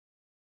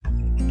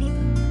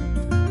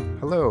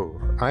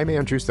Hello, I'm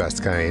Andrew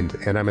Susskind,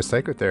 and I'm a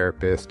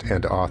psychotherapist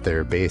and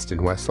author based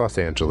in West Los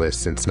Angeles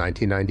since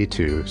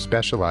 1992,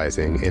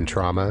 specializing in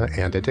trauma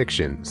and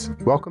addictions.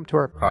 Welcome to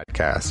our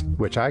podcast,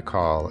 which I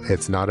call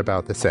It's Not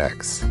About the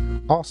Sex,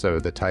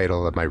 also the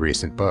title of my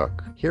recent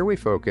book. Here we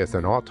focus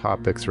on all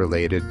topics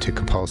related to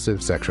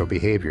compulsive sexual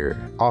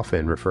behavior,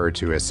 often referred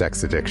to as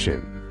sex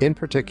addiction. In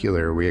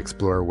particular, we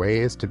explore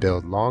ways to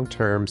build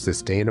long-term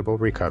sustainable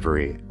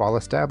recovery while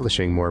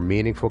establishing more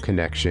meaningful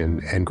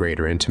connection and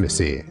greater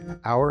intimacy.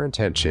 Our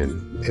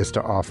intention is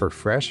to offer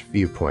fresh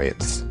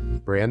viewpoints,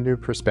 brand new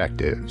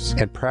perspectives,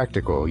 and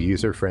practical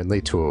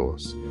user-friendly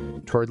tools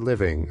toward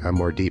living a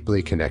more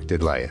deeply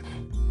connected life.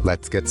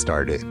 Let's get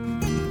started.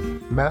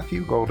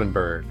 Matthew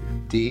Goldenberg,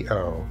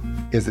 D.O.,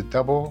 is a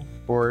double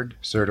board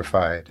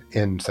certified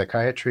in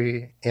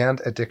psychiatry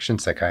and addiction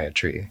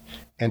psychiatry,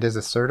 and is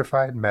a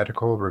certified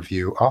medical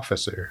review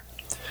officer.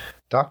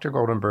 Dr.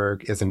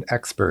 Goldenberg is an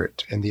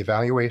expert in the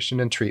evaluation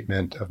and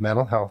treatment of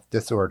mental health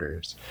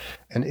disorders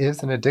and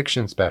is an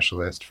addiction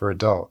specialist for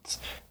adults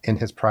in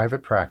his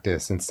private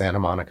practice in Santa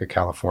Monica,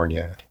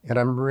 California. And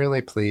I'm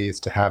really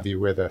pleased to have you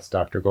with us,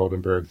 Dr.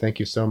 Goldenberg. Thank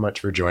you so much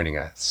for joining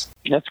us.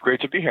 Yeah, it's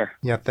great to be here.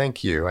 Yeah,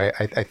 thank you. I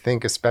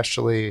think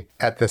especially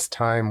at this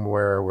time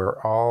where we're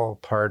all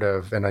part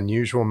of an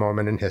unusual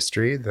moment in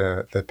history,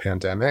 the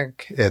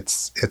pandemic,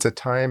 it's a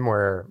time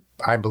where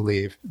I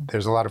believe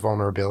there's a lot of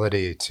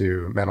vulnerability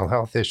to mental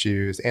health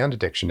issues and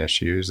addiction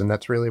issues, and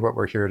that's really what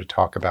we're here to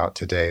talk about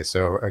today.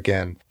 So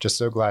again, just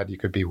so glad you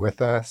could be with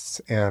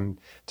us. And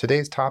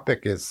today's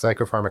topic is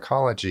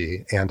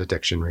psychopharmacology and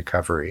addiction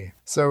recovery.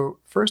 So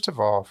first of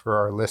all, for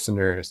our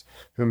listeners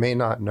who may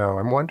not know,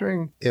 I'm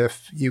wondering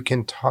if you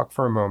can talk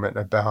for a moment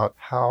about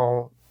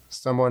how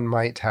someone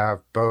might have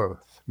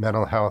both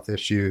mental health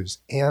issues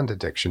and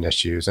addiction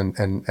issues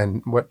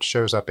and what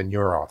shows up in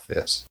your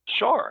office.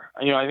 Sure.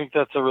 I think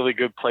that's a really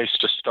good place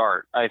to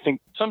start. I think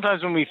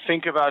sometimes when we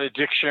think about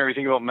addiction or we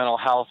think about mental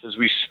health, is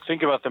we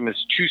think about them as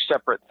two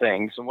separate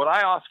things. And what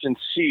I often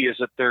see is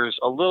that there's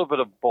a little bit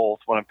of both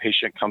when a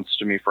patient comes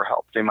to me for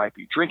help. They might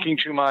be drinking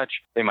too much.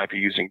 They might be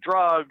using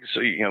drugs,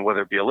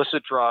 whether it be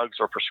illicit drugs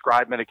or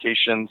prescribed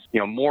medications,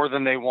 more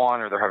than they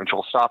want, or they're having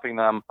trouble stopping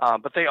them.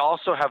 But they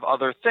also have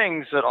other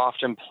things that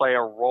often play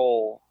a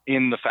role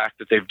in the fact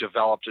that they've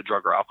developed a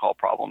drug or alcohol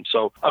problem.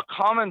 So a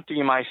common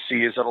theme I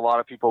see is that a lot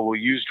of people will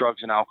use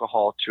drugs and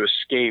alcohol to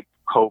escape,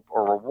 cope,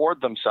 or reward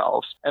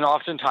themselves. And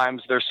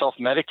oftentimes they're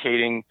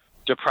self-medicating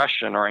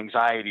depression or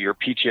anxiety or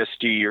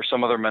PTSD or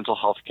some other mental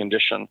health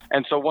condition.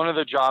 And so one of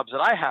the jobs that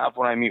I have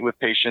when I meet with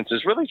patients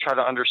is really try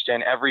to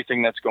understand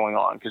everything that's going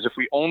on. Because if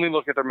we only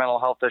look at their mental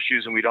health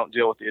issues and we don't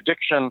deal with the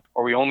addiction,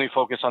 or we only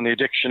focus on the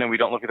addiction and we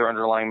don't look at their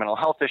underlying mental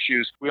health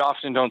issues, we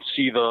often don't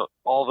see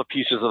all the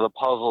pieces of the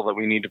puzzle that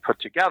we need to put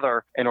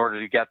together in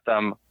order to get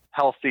them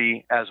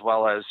healthy as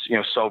well as,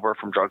 sober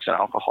from drugs and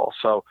alcohol.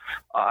 So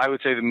I would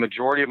say the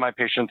majority of my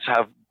patients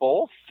have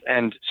both.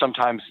 And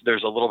sometimes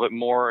there's a little bit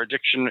more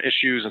addiction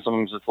issues and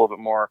sometimes it's a little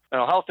bit more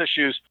mental health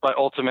issues. But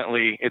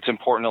ultimately, it's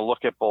important to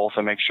look at both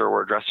and make sure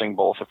we're addressing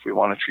both if we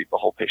want to treat the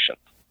whole patient.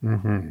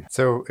 Mm-hmm.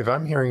 So if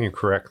I'm hearing you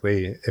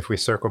correctly, if we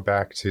circle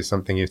back to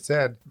something you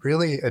said,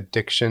 really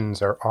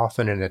addictions are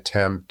often an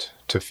attempt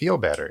to feel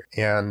better.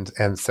 And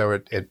so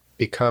it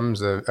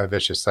becomes a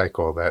vicious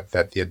cycle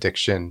that the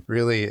addiction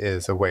really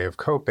is a way of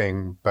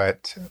coping,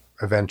 but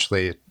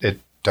eventually it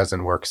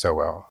doesn't work so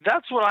well.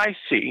 That's what I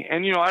see.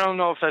 And, I don't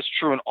know if that's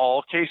true in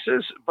all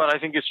cases, but I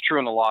think it's true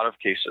in a lot of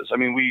cases. I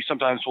mean, we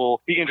sometimes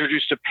will be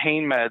introduced to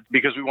pain meds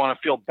because we want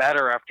to feel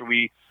better after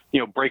we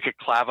break a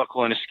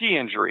clavicle in a ski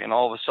injury. And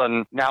all of a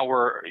sudden now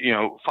we're,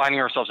 finding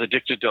ourselves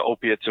addicted to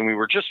opiates and we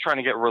were just trying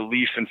to get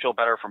relief and feel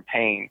better from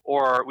pain.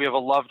 Or we have a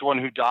loved one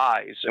who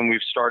dies and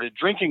we've started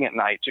drinking at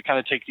night to kind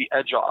of take the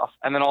edge off.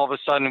 And then all of a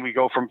sudden we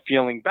go from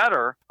feeling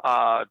better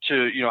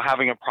to,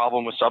 having a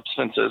problem with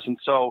substances. And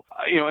so,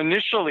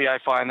 initially I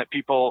find that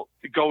people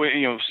go,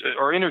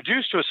 are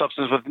introduced to a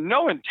substance with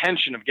no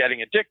intention of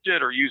getting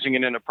addicted or using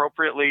it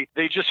inappropriately.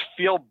 They just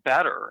feel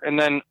better. And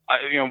then,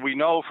 we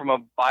know from a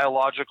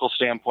biological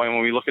standpoint,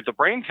 when we look at the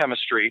brain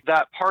chemistry,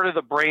 that part of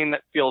the brain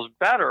that feels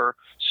better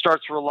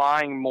starts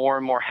relying more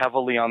and more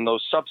heavily on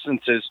those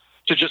substances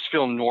to just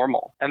feel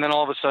normal. And then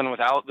all of a sudden,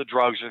 without the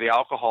drugs or the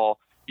alcohol,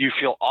 you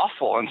feel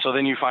awful. And so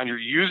then you find you're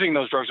using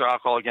those drugs or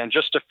alcohol again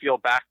just to feel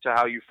back to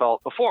how you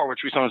felt before, which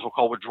we sometimes will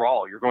call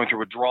withdrawal. You're going through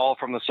withdrawal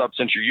from the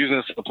substance. You're using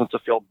the substance to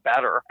feel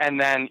better. And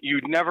then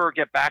you never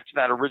get back to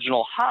that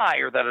original high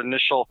or that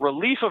initial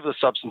relief of the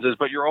substances,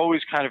 but you're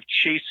always kind of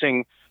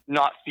chasing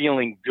not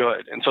feeling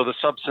good. And so the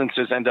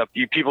substances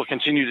people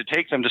continue to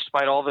take them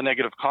despite all the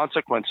negative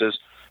consequences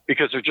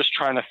because they're just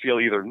trying to feel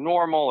either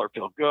normal or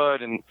feel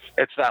good. And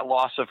it's that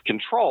loss of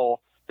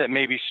control that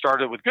maybe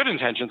started with good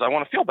intentions. I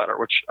want to feel better,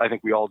 which I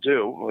think we all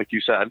do, like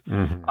you said.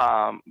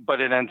 Mm-hmm. But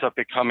it ends up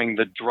becoming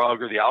the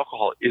drug or the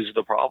alcohol is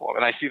the problem.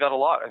 And I see that a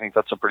lot. I think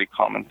that's a pretty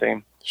common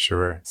theme.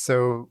 Sure.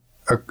 So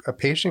a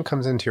patient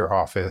comes into your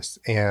office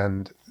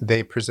and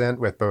they present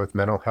with both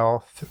mental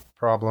health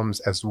problems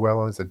as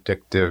well as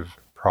addictive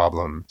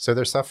problem. So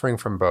they're suffering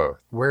from both.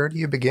 Where do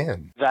you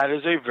begin? That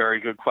is a very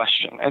good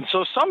question. And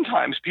so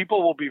sometimes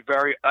people will be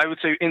very, I would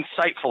say,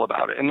 insightful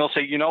about it. And they'll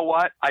say, you know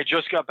what? I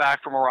just got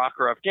back from Iraq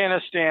or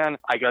Afghanistan.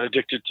 I got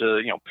addicted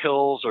to,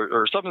 pills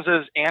or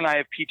substances, and I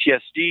have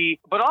PTSD.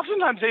 But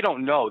oftentimes they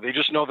don't know. They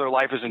just know their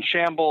life is in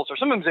shambles, or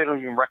sometimes they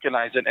don't even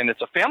recognize it. And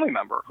it's a family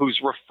member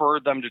who's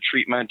referred them to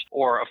treatment,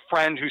 or a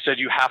friend who said,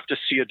 you have to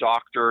see a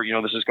doctor.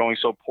 This is going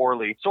so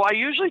poorly. So I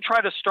usually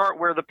try to start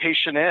where the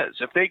patient is.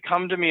 If they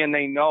come to me and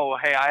they know,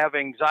 hey, I have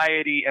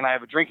anxiety and I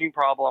have a drinking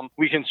problem,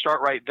 we can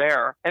start right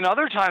there. And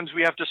other times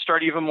we have to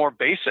start even more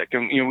basic.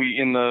 And we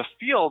in the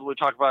field we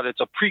talk about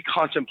it's a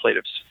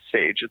pre-contemplative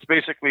stage. It's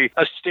basically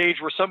a stage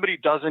where somebody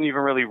doesn't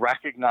even really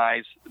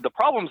recognize the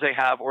problems they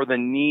have or the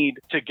need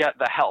to get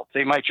the help.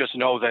 They might just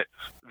know that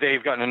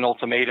they've gotten an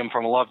ultimatum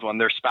from a loved one.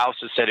 Their spouse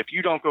has said, if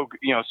you don't go,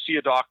 see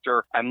a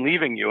doctor, I'm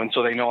leaving you. And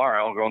so they know, all right,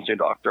 I'll go and see a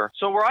doctor.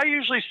 So where I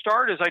usually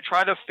start is I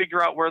try to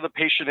figure out where the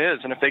patient is.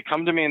 And if they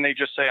come to me and they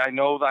just say, I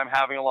know that I'm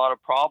having a lot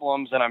of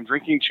problems and I'm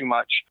drinking too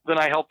much, then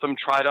I help them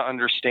try to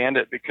understand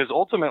it, because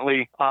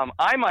ultimately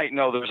I might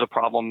know there's a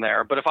problem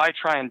there. But if I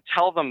try and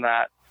tell them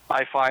that,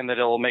 I find that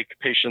it'll make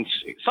patients,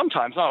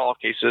 sometimes, not all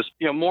cases,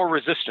 more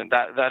resistant.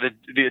 That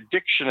the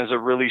addiction is a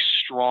really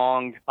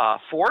strong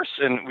force.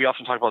 And we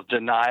often talk about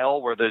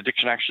denial, where the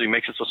addiction actually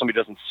makes it so somebody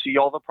doesn't see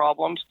all the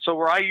problems. So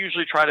where I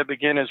usually try to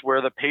begin is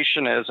where the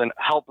patient is and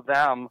help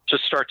them to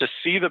start to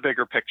see the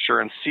bigger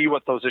picture and see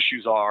what those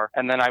issues are.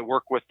 And then I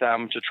work with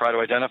them to try to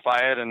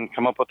identify it and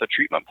come up with a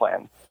treatment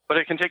plan. But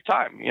it can take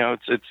time.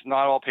 It's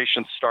not all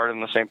patients start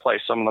in the same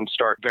place. Some of them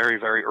start very,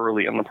 very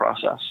early in the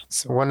process.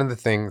 So one of the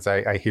things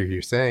I hear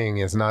you saying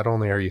is not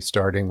only are you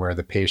starting where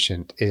the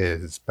patient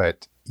is,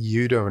 but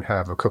you don't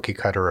have a cookie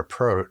cutter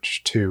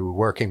approach to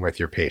working with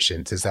your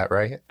patients. Is that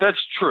right? That's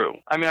true.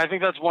 I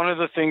think that's one of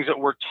the things that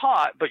we're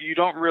taught, but you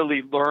don't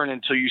really learn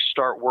until you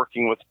start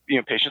working with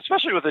patients,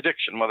 especially with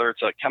addiction, whether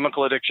it's a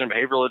chemical addiction,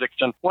 behavioral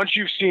addiction. Once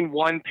you've seen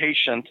one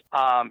patient,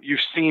 you've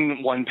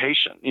seen one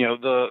patient.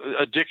 The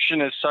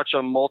addiction is such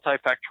a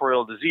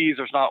multifactorial disease.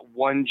 There's not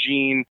one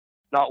gene,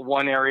 not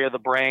one area of the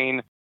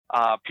brain.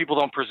 People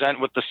don't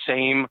present with the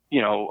same,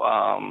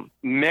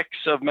 mix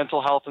of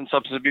mental health and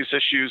substance abuse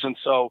issues. And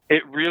so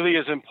it really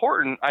is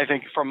important, I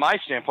think, from my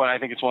standpoint. I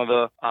think it's one of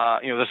the,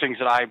 the things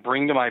that I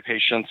bring to my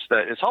patients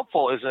that is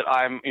helpful is that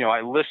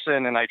I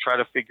listen and I try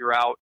to figure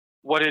out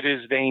what it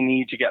is they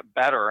need to get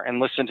better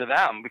and listen to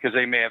them, because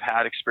they may have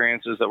had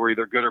experiences that were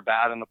either good or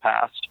bad in the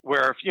past,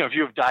 where if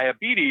you have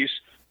diabetes,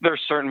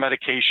 there's certain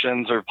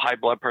medications, or high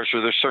blood pressure,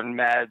 there's certain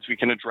meds we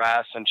can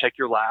address and check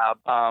your lab.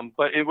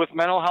 But with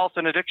mental health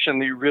and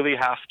addiction, you really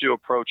have to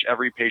approach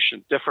every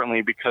patient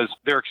differently, because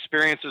their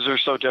experiences are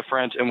so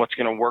different and what's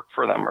going to work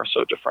for them are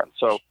so different.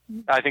 So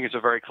I think it's a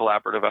very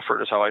collaborative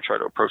effort is how I try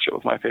to approach it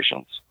with my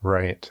patients.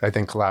 Right. I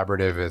think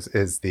collaborative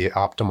is the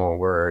optimal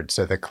word.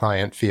 So the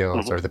client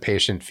feels or the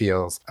patient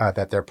feels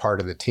that they're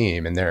part of the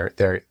team, and they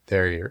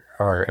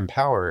are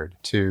empowered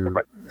to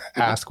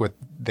ask what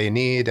they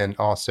need and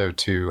also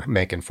to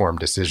make informed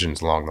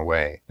decisions along the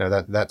way.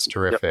 Now that's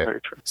terrific. Yep,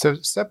 very true. So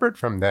separate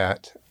from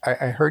that,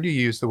 I heard you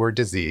use the word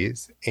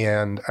disease,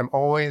 and I'm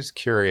always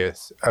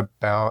curious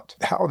about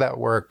how that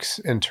works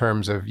in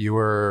terms of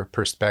your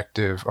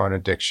perspective on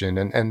addiction.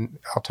 And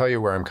I'll tell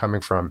you where I'm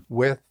coming from.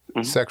 With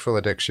sexual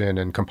addiction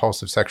and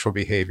compulsive sexual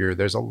behavior,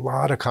 there's a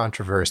lot of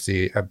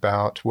controversy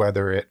about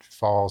whether it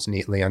falls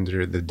neatly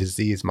under the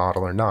disease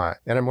model or not.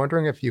 And I'm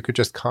wondering if you could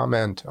just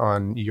comment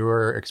on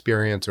your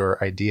experience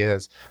or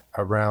ideas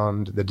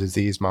around the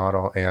disease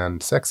model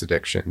and sex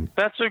addiction.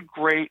 That's a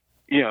great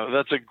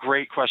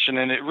question.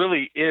 And it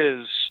really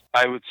is,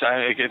 I would say,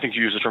 I think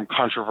you use the term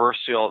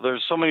controversial.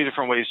 There's so many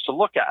different ways to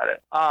look at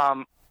it.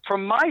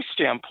 From my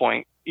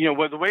standpoint,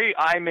 the way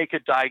I make a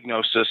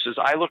diagnosis is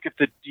I look at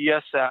the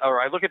DSM,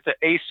 or I look at the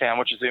ASAM,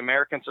 which is the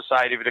American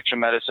Society of Addiction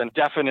Medicine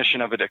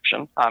definition of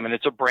addiction. And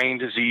it's a brain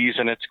disease,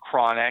 and it's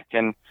chronic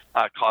and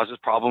causes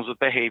problems with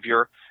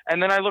behavior.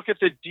 And then I look at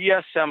the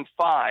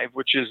DSM-5,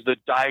 which is the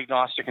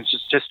Diagnostic and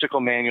Statistical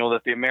Manual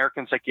that the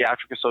American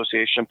Psychiatric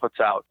Association puts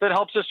out that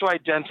helps us to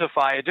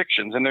identify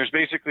addictions. And there's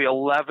basically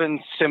 11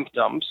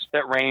 symptoms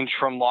that range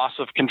from loss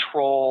of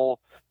control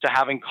to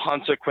having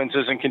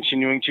consequences and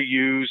continuing to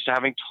use, to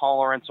having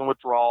tolerance and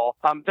withdrawal,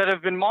 that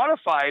have been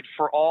modified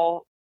for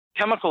all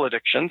chemical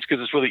addictions,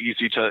 because it's really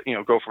easy to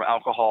go from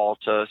alcohol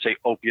to, say,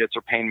 opiates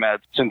or pain meds,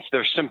 since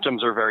their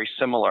symptoms are very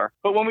similar.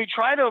 But when we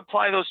try to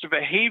apply those to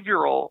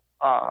behavioral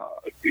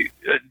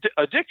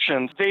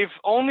addictions, they've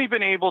only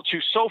been able to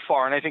so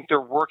far, and I think they're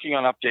working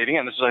on updating,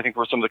 and this is, I think,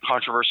 where some of the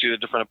controversy, the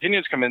different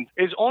opinions come in,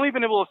 is only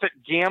been able to fit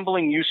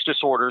gambling use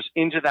disorders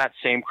into that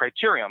same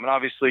criterion. And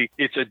obviously,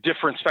 it's a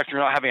different spectrum.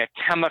 You're not having a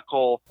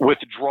chemical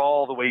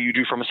withdrawal the way you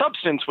do from a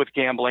substance with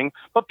gambling,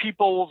 but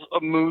people's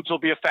moods will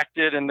be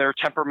affected and their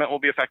temperament will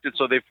be affected,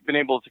 so they've been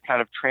able to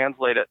kind of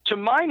translate it. To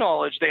my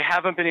knowledge, they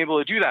haven't been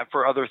able to do that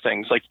for other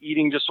things like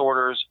eating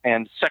disorders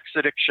and sex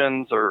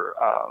addictions or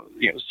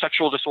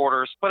sexual disorders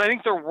disorders, but I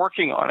think they're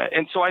working on it.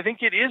 And so I think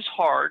it is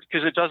hard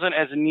because it doesn't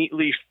as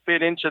neatly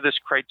fit into this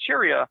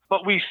criteria,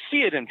 but we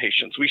see it in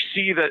patients. We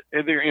see that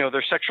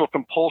their sexual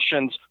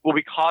compulsions will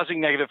be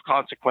causing negative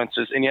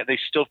consequences, and yet they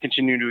still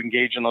continue to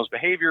engage in those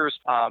behaviors.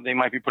 They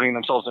might be putting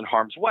themselves in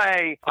harm's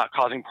way,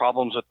 causing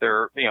problems with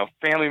their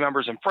family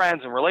members and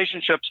friends and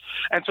relationships.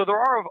 And so there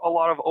are a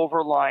lot of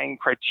overlying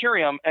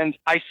criterion, and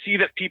I see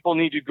that people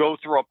need to go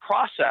through a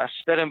process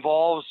that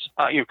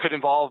could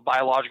involve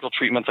biological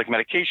treatments like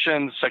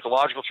medications,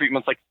 psychological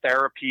treatments like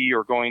therapy,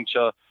 or going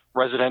to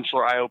residential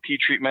or IOP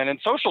treatment, and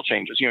social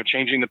changes,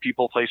 changing the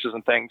people, places,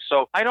 and things.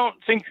 So I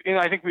think we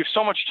have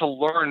so much to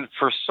learn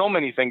for so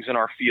many things in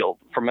our field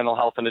for mental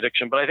health and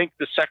addiction. But I think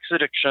the sex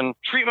addiction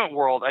treatment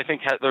world,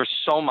 there's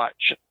so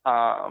much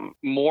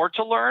more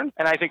to learn.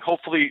 And I think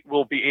hopefully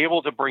we'll be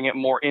able to bring it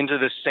more into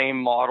the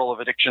same model of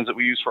addictions that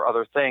we use for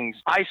other things.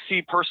 I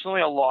see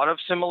personally a lot of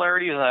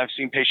similarities, and I've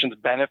seen patients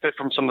benefit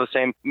from some of the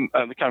same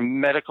kind of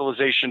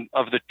medicalization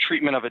of the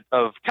treatment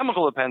of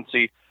chemical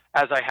dependency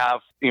as I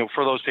have,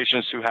 for those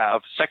patients who have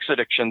sex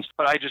addictions.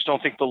 But I just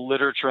don't think the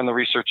literature and the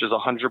research is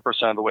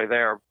 100% of the way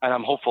there. And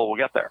I'm hopeful we'll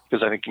get there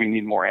because I think we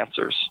need more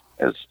answers,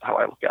 is how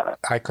I look at it.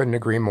 I couldn't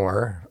agree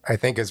more. I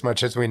think as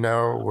much as we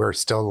know, we're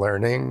still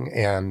learning.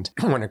 And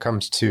when it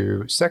comes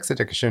to sex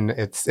addiction,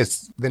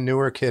 it's the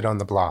newer kid on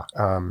the block.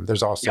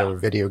 There's also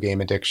video game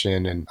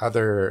addiction and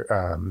other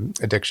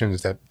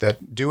addictions that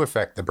do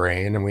affect the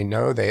brain. And we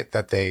know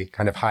that they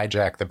kind of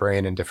hijack the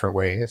brain in different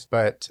ways.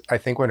 But I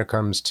think when it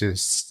comes to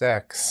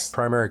sex,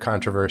 primary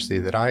controversy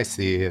that I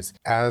see is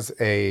as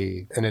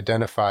an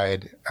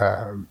identified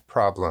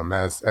problem,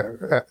 as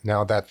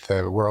now that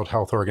the World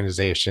Health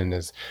Organization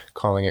is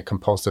calling it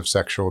compulsive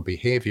sexual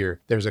behavior,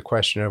 there's a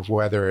question of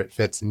whether it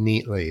fits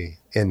neatly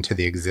into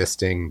the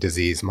existing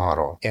disease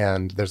model.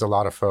 And there's a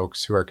lot of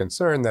folks who are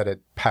concerned that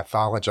it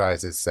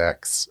pathologizes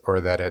sex or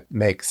that it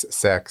makes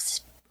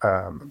sex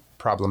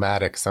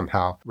problematic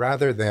somehow,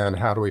 rather than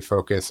how do we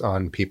focus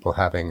on people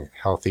having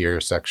healthier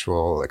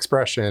sexual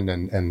expression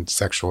and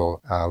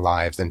sexual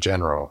lives in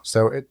general.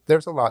 So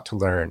there's a lot to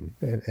learn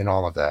in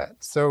all of that.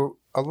 So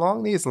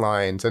along these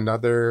lines,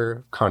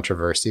 another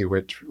controversy,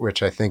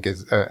 which I think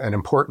is an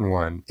important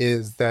one,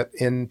 is that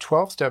in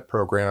 12-step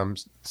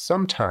programs,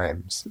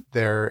 sometimes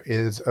there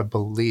is a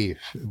belief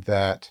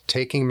that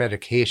taking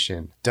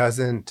medication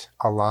doesn't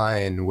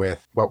align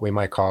with what we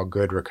might call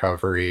good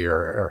recovery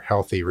or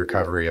healthy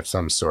recovery of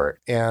some sort.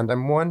 And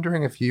I'm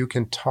wondering if you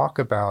can talk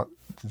about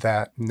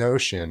that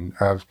notion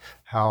of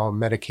how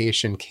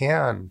medication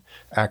can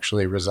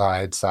actually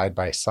reside side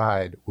by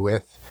side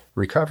with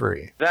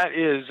recovery. That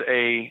is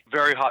a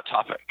very hot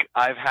topic.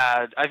 I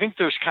think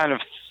there's kind of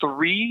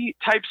three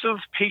types of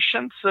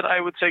patients that I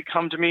would say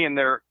come to me, and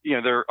they're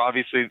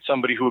obviously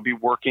somebody who would be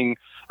working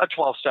a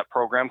 12-step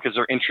program because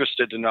they're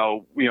interested to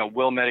know,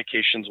 will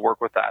medications work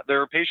with that?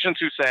 There are patients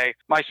who say,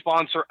 my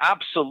sponsor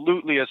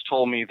absolutely has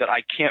told me that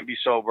I can't be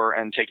sober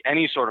and take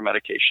any sort of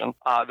medication.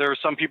 There are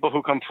some people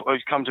who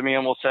come to me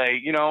and will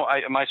say,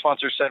 my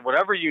sponsor said,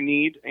 whatever you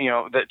need,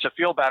 that to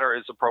feel better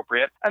is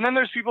appropriate. And then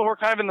there's people who are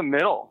kind of in the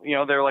middle.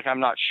 They're like, I'm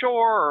not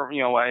sure,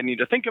 or, I need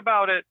to think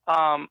about it.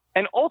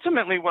 And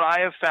ultimately what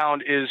I have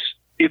found is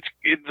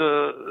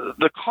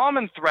the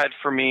common thread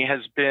for me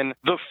has been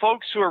the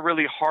folks who are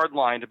really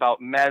hardlined about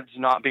meds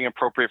not being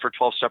appropriate for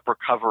 12-step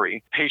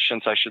recovery,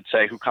 patients, I should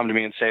say, who come to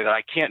me and say that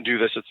I can't do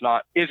this,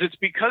 it's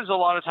because a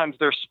lot of times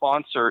their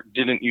sponsor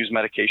didn't use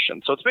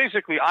medication. So it's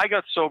basically, I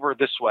got sober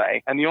this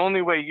way, and the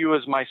only way you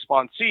as my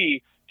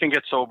sponsee can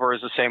get sober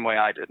is the same way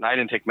I did. And I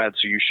didn't take meds,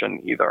 so you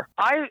shouldn't either.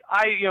 I've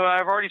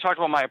already talked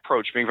about my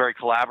approach, being very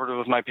collaborative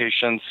with my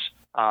patients,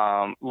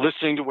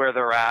 listening to where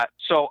they're at.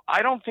 So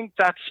I don't think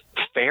that's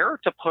fair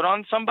to put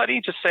on somebody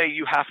to say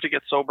you have to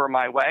get sober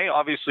my way.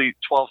 Obviously,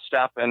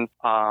 12-step and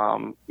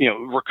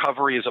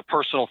recovery is a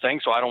personal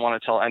thing, so I don't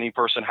want to tell any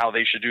person how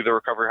they should do their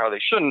recovery, how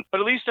they shouldn't. But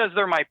at least as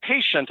they're my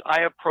patient,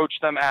 I approach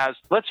them as,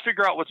 let's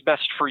figure out what's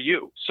best for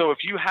you. So if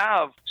you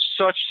have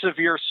such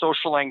severe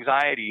social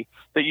anxiety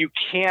that you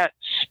can't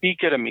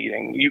speak at a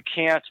meeting, you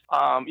can't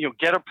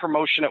get a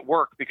promotion at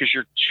work because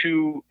you're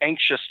too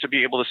anxious to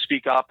be able to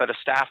speak up at a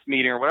staff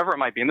meeting or whatever it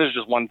might be. And this is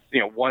just one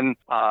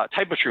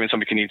type of treatment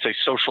somebody can need, say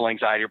social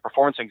anxiety or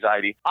performance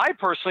anxiety. I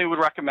personally would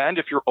recommend,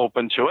 if you're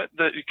open to it,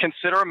 that you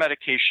consider a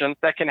medication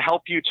that can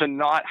help you to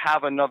not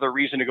have another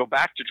reason to go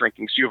back to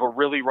drinking. So you have a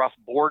really rough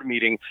board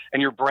meeting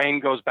and your brain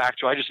goes back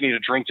to, I just need a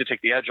drink to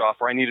take the edge off,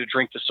 or I need a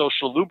drink to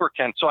social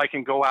lubricant so I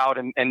can go out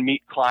and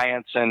meet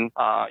clients and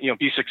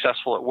be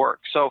successful at work.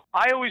 So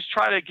I always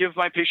try to give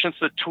my patients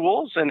the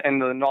tools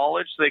and the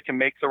knowledge so they can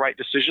make the right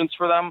decisions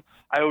for them.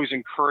 I always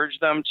encourage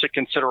them to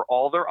consider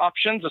all their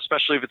options,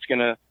 especially if it's going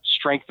to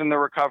strengthen their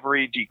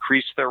recovery,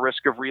 decrease their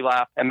risk of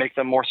relapse, and make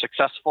them more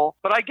successful.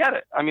 But I get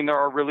it. I mean, there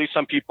are really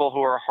some people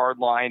who are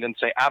hardlined and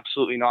say,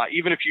 absolutely not.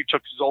 Even if you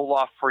took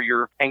Zoloft for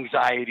your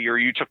anxiety or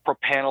you took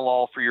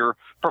propranolol for your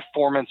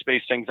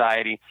performance-based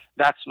anxiety,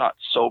 that's not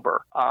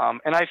sober.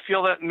 And I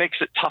feel that makes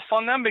it tough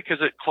on them because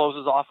it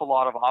closes off a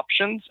lot of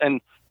options. And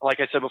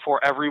like I said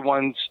before,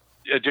 everyone's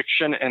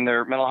addiction and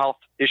their mental health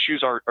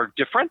issues are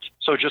different.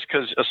 So just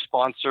because a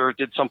sponsor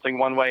did something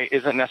one way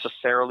isn't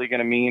necessarily going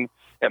to mean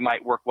it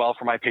might work well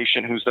for my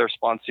patient who's their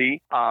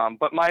sponsee.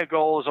 But my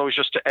goal is always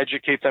just to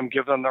educate them,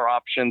 give them their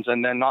options,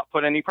 and then not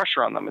put any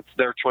pressure on them. It's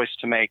their choice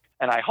to make.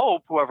 And I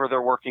hope whoever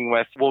they're working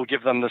with will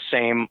give them the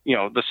same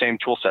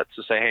tool sets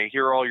to say, hey,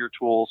 here are all your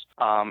tools,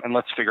 and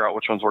let's figure out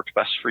which ones work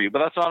best for you. But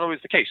that's not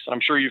always the case. And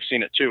I'm sure you've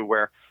seen it too,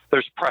 where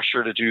there's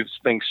pressure to do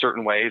things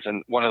certain ways.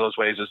 And one of those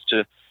ways is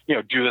to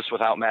do this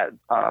without med.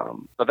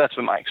 But that's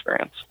been my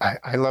experience.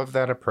 I love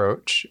that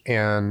approach.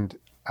 And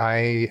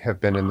I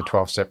have been in the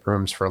 12-step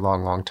rooms for a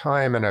long, long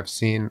time, and I've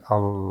seen a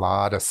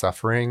lot of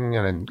suffering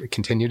and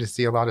continue to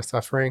see a lot of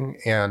suffering.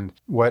 And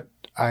what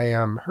I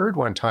heard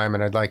one time,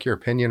 and I'd like your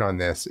opinion on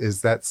this,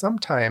 is that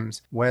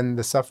sometimes when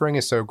the suffering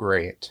is so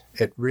great,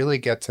 it really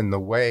gets in the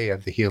way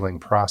of the healing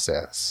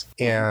process.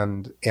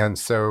 And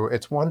so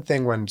it's one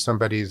thing when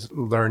somebody's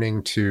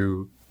learning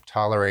to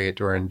tolerate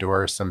or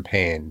endure some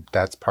pain.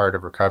 That's part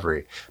of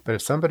recovery. But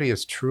if somebody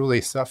is truly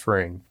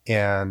suffering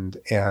and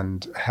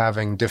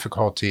having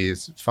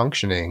difficulties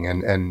functioning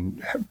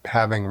and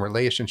having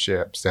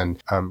relationships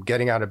and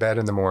getting out of bed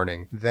in the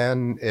morning,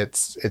 then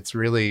it's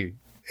really,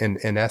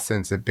 in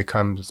essence, it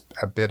becomes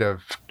a bit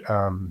of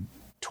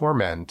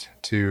torment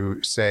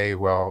to say,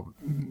 well,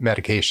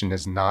 medication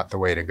is not the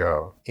way to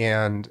go.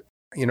 And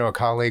a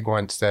colleague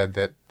once said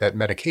that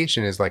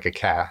medication is like a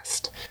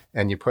cast,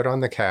 and you put on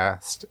the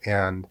cast,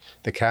 and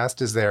the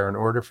cast is there in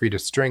order for you to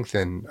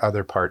strengthen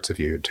other parts of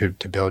you, to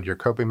build your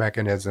coping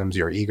mechanisms,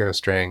 your ego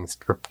strengths,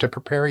 to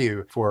prepare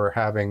you for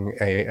having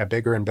a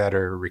bigger and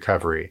better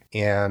recovery.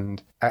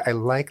 And I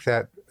like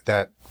that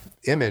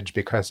image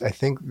because I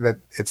think that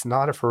it's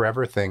not a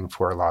forever thing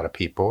for a lot of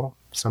people.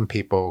 Some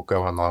people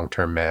go on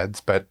long-term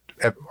meds, but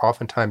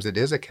oftentimes it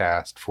is a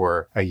cast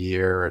for a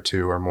year or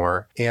two or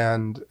more.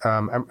 And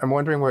I'm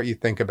wondering what you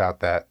think about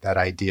that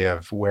idea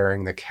of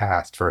wearing the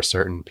cast for a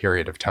certain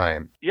period of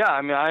time. Yeah,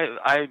 I mean,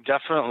 I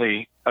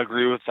definitely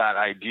agree with that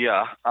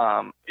idea.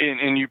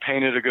 And you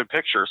painted a good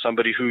picture.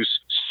 Somebody who's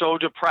so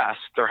depressed,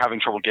 they're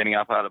having trouble getting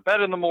up out of bed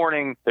in the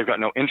morning. They've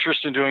got no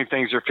interest in doing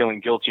things. They're feeling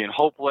guilty and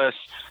hopeless.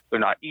 They're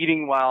not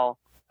eating well.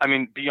 I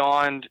mean,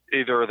 beyond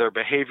either their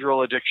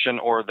behavioral addiction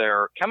or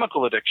their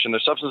chemical addiction, their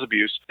substance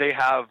abuse, they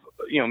have,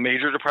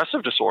 major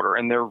depressive disorder,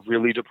 and they're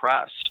really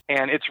depressed.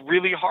 And it's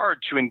really hard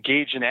to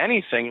engage in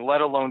anything,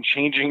 let alone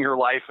changing your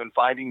life and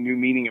finding new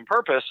meaning and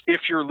purpose,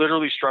 if you're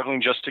literally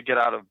struggling just to get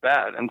out of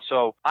bed. And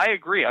so I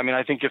agree. I mean,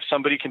 I think if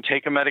somebody can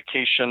take a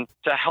medication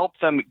to help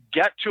them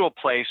get to a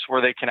place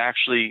where they can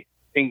actually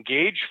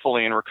engage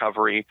fully in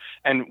recovery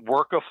and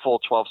work a full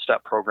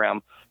 12-step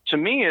program, to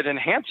me, it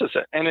enhances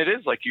it. And it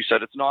is, like you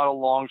said, it's not a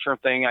long-term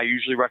thing. I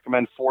usually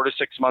recommend 4 to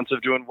 6 months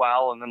of doing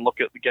well and then look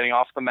at getting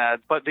off the med.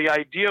 But the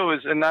idea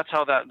is, and that's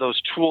how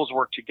those tools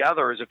work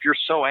together, is if you're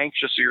so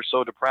anxious or you're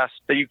so depressed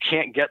that you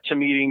can't get to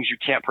meetings, you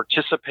can't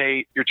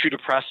participate, you're too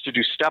depressed to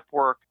do step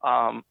work,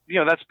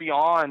 that's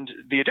beyond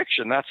the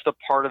addiction. That's the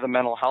part of the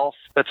mental health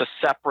that's a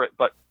separate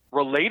but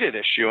related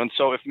issue. And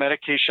so if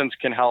medications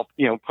can help,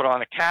 put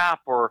on a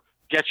cap or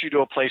get you to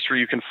a place where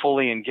you can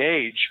fully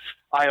engage,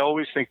 I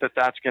always think that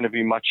that's going to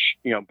be much,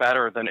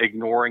 better than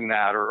ignoring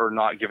that or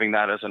not giving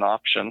that as an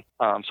option.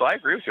 So I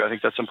agree with you. I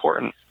think that's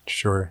important.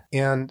 Sure.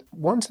 And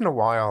once in a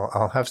while,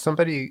 I'll have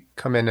somebody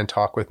come in and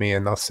talk with me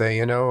and they'll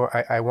say,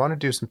 I want to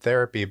do some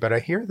therapy, but I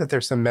hear that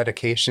there's some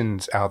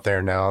medications out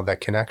there now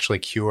that can actually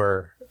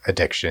cure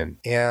addiction.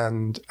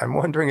 And I'm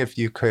wondering if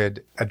you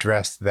could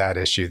address that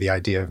issue, the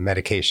idea of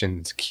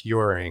medications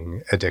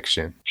curing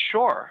addiction.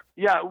 Sure.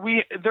 Yeah,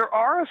 there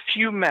are a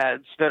few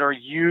meds that are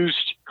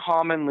used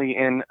commonly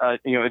in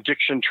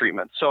addiction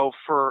treatment. So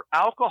for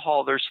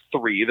alcohol, there's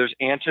 3. There's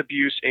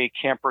Antabuse,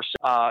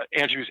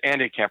 Antabuse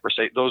and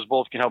acamprosate. Those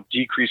both can help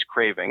decrease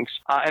cravings.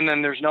 And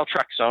then there's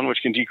naltrexone,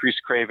 which can decrease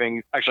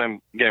craving. Actually,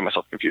 I'm getting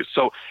myself confused.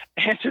 So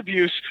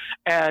Antabuse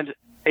and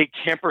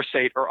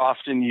acamprosate are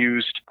often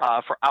used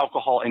for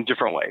alcohol in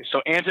different ways.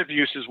 So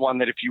Antabuse is one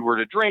that if you were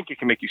to drink, it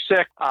can make you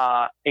sick.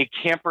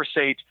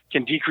 Acamprosate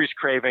can decrease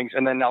cravings,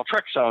 and then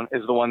naltrexone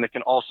is the one that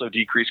can also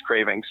decrease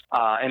cravings.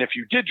 And if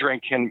you did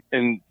drink, can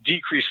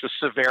decrease the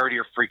severity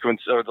or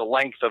frequency or the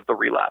length of the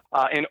relapse.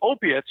 In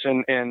opiates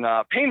and in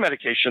pain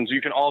medications,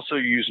 you can also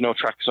use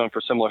naltrexone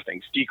for similar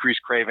things, decrease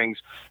cravings,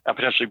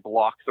 potentially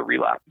block the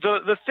relapse.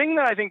 The thing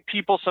that I think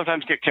people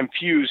sometimes get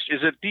confused is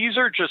that these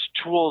are just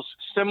tools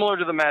similar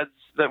to the meds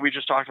that we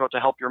just talked about to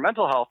help your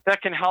mental health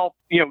that can help,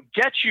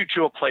 get you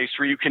to a place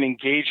where you can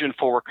engage in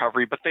full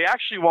recovery, but they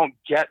actually won't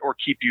get or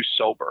keep you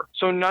sober.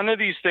 So none of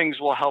these things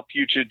will help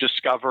you to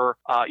discover,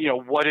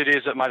 what it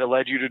is that might have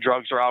led you to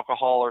drugs or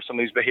alcohol or some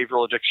of these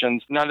behavioral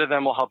addictions. None of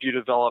them will help you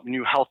develop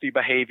new healthy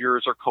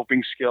behaviors or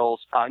coping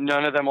skills.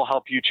 None of them will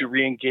help you to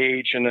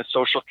re-engage in a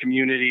social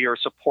community or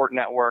support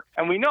network.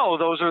 And we know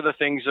those are the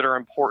things that are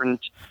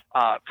important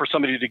for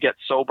somebody to get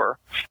sober.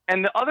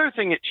 And the other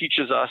thing it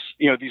teaches us,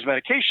 these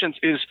medications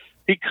is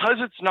because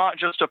it's not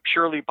just a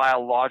purely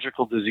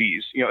biological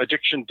disease.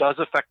 Addiction does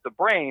affect the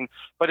brain,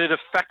 but it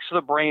affects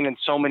the brain in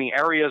so many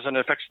areas and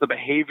it affects the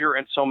behavior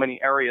in so many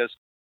areas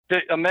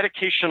a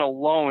medication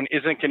alone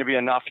isn't going to be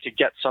enough to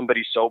get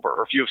somebody sober.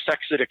 Or if you have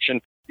sex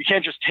addiction, you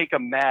can't just take a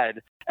med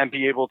and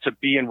be able to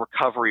be in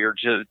recovery or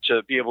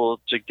to be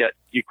able to get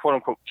you quote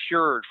unquote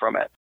cured from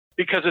it,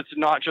 because it's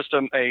not just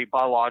a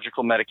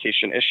biological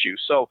medication issue.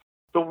 So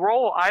the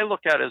role I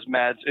look at as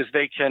meds is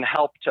they can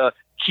help to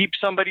keep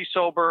somebody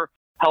sober,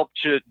 help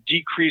to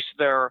decrease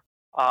their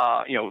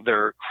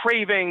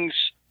cravings.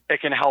 It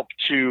can help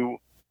to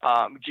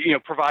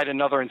provide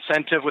another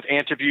incentive with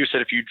anti-abuse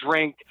that if you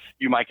drink,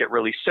 you might get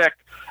really sick.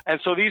 And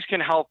so these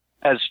can help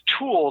as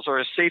tools or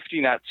as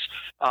safety nets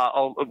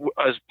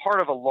as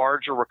part of a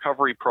larger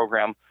recovery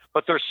program.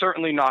 But there's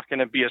certainly not going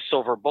to be a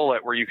silver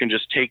bullet where you can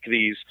just take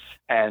these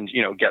and,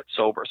 get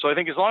sober. So I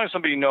think as long as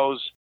somebody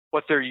knows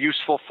what they're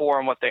useful for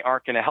and what they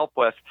aren't going to help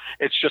with,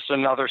 it's just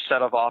another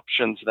set of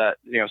options that,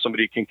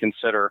 somebody can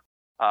consider,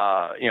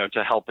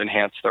 to help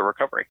enhance their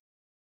recovery.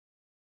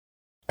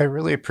 I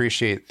really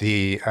appreciate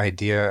the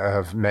idea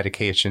of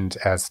medications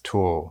as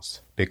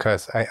tools,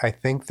 because I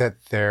think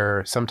that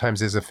there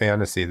sometimes is a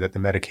fantasy that the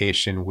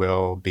medication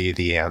will be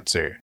the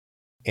answer.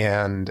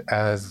 And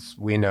as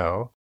we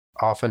know,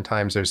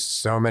 oftentimes there's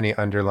so many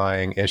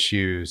underlying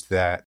issues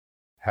that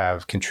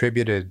have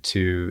contributed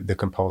to the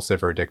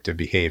compulsive or addictive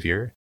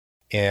behavior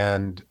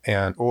and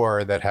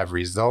or that have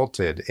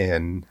resulted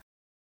in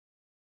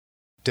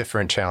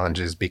different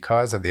challenges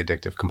because of the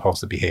addictive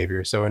compulsive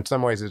behavior. So in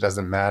some ways, it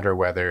doesn't matter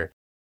whether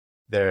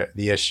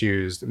the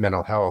issues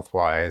mental health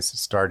wise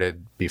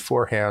started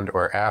beforehand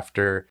or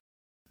after.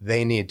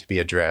 They need to be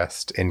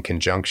addressed in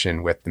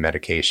conjunction with the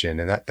medication.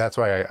 And that's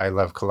why I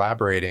love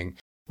collaborating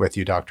with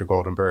you, Dr.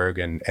 Goldenberg,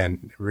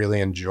 and really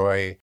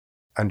enjoy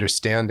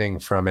understanding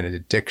from an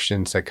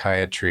addiction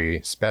psychiatry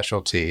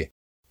specialty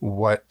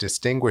what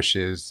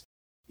distinguishes,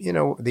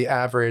 the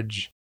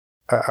average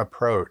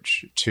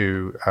approach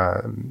to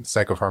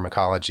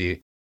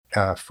psychopharmacology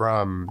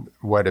from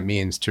what it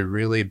means to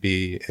really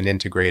be an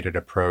integrated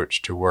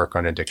approach to work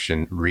on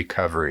addiction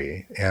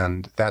recovery.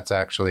 And that's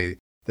actually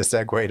the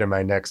segue to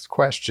my next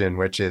question,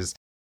 which is,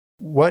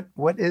 what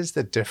is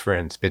the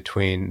difference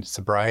between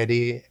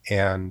sobriety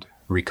and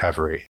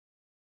recovery?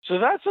 So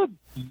that's a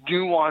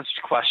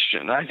nuanced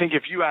question. I think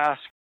if you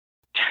ask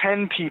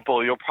 10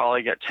 people, you'll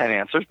probably get 10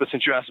 answers. But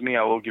since you asked me,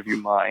 I will give you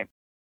mine.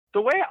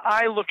 The way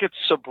I look at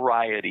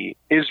sobriety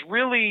is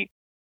really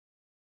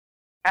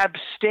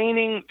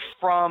abstaining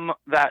from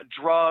that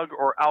drug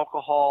or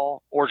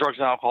alcohol, or drugs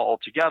and alcohol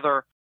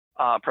altogether,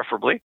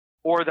 preferably,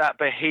 or that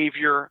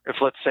behavior. If,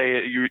 let's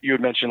say, you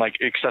had mentioned like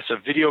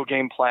excessive video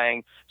game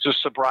playing, so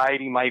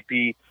sobriety might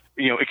be,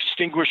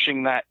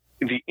 extinguishing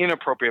the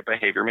inappropriate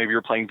behavior. Maybe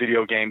you're playing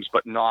video games,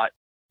 but not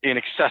in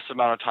excessive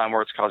amount of time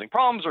where it's causing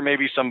problems, or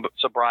maybe some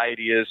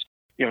sobriety is,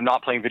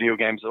 not playing video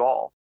games at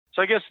all.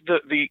 So I guess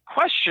the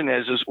question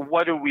is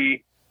what do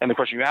we, and the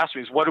question you asked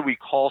me is, what do we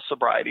call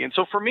sobriety? And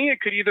so for me,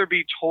 it could either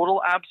be total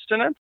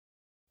abstinence,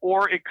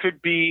 or it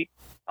could be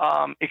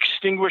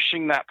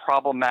extinguishing that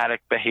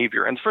problematic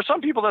behavior. And for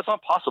some people, that's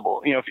not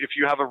possible. If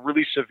you have a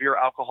really severe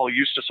alcohol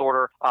use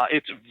disorder,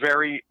 it's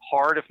very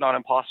hard, if not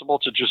impossible,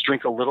 to just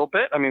drink a little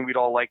bit. I mean, we'd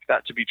all like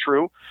that to be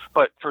true.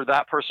 But for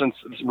that person's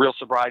real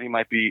sobriety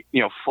might be,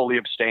 fully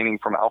abstaining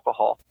from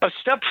alcohol. A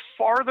step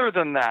farther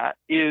than that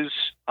is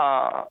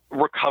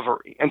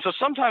recovery. And so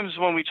sometimes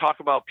when we talk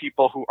about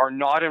people who are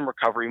not in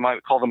recovery, we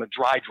might call them a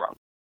dry drunk.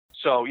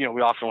 So, we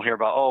often will hear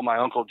about, my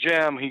Uncle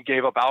Jim, he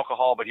gave up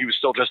alcohol, but he was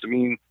still just a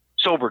mean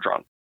sober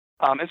drunk.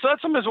 And so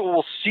that's sometimes what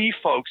we'll see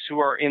folks who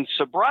are in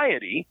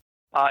sobriety,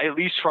 at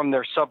least from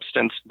their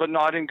substance, but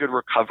not in good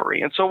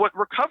recovery. And so what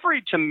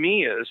recovery to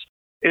me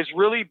is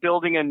really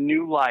building a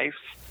new life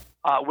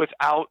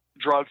without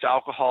drugs,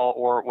 alcohol,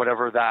 or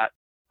whatever that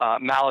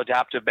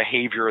maladaptive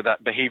behavior,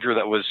 that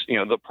was,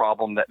 the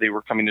problem that they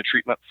were coming to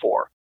treatment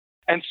for.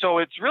 And so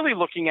it's really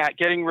looking at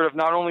getting rid of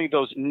not only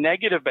those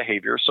negative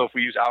behaviors. So if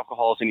we use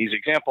alcohol as an easy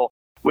example,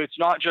 it's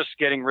not just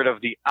getting rid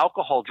of the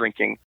alcohol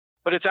drinking,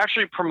 but it's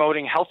actually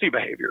promoting healthy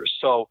behaviors.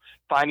 So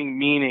finding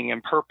meaning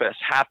and purpose,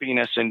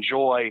 happiness and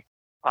joy,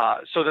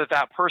 so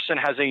that person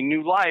has a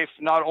new life,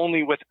 not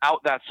only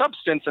without that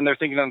substance, and they're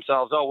thinking to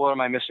themselves, what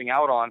am I missing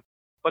out on?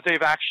 But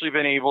they've actually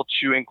been able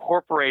to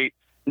incorporate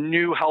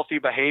new healthy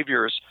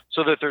behaviors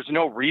so that there's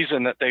no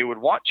reason that they would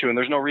want to, and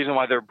there's no reason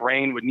why their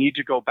brain would need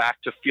to go back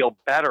to feel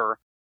better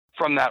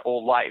from that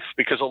old life,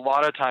 because a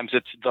lot of times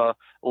it's the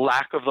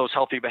lack of those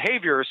healthy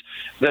behaviors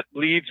that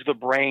leads the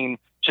brain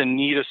to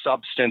need a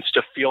substance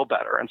to feel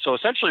better. And so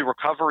essentially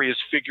recovery is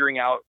figuring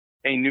out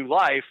a new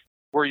life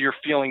where you're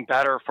feeling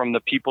better from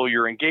the people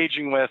you're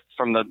engaging with,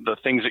 from the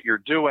things that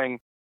you're doing,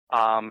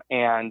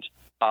 and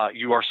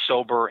you are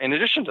sober in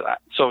addition to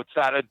that. So it's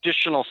that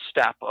additional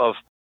step of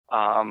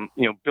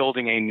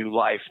building a new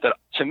life that,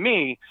 to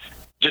me,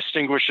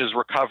 distinguishes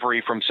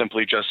recovery from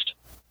simply just,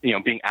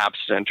 being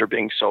absent or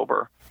being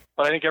sober.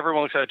 But I think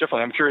everyone looks at it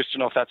differently. I'm curious to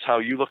know if that's how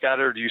you look at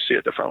it, or do you see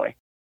it differently?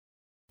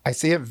 I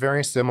see it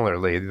very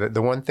similarly.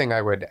 The one thing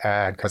I would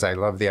add, because I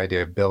love the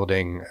idea of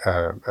building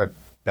a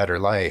better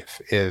life,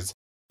 is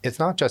it's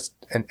not just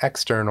an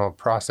external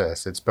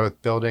process. It's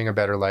both building a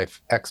better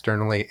life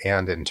externally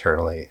and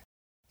internally.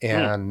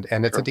 and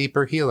it's a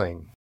deeper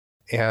healing.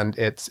 And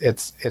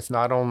it's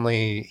not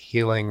only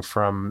healing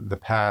from the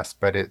past,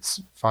 but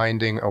it's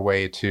finding a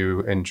way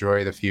to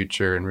enjoy the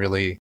future and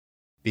really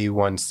be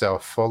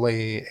oneself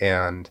fully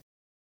and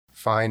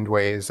find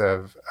ways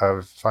of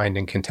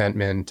finding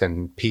contentment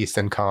and peace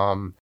and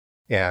calm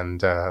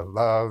and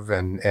love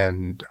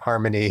and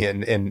harmony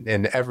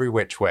in every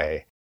which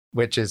way,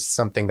 which is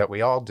something that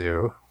we all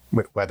do,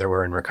 whether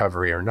we're in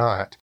recovery or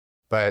not.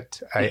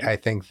 But I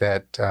think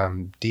that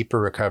deeper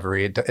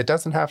recovery, it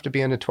doesn't have to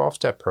be in a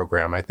 12-step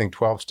program. I think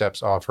 12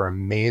 steps offer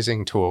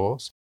amazing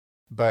tools,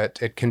 but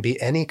it can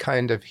be any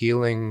kind of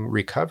healing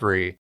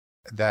recovery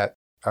that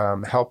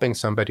helping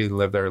somebody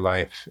live their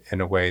life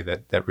in a way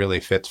that really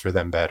fits for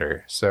them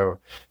better. So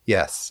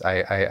yes,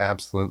 I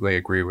absolutely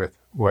agree with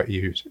what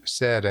you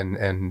said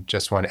and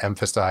just want to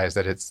emphasize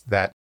that it's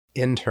that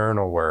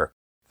internal work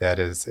that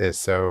is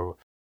so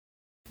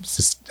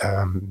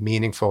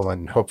meaningful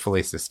and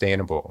hopefully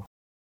sustainable.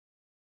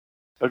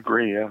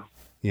 Agree, yeah.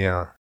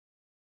 Yeah.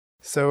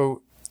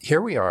 So here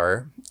we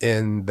are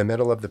in the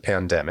middle of the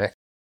pandemic,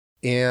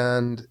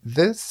 and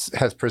this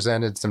has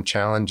presented some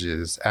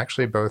challenges,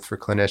 actually both for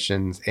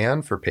clinicians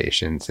and for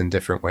patients in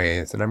different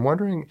ways. And I'm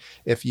wondering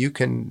if you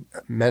can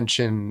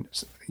mention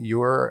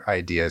your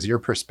ideas, your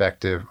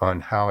perspective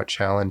on how it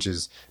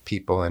challenges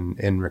people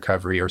in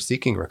recovery or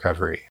seeking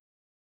recovery.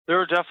 There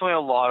are definitely a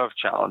lot of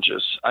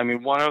challenges. I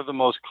mean, one of the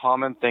most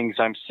common things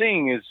I'm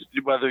seeing is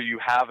whether you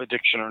have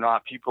addiction or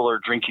not, people are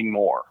drinking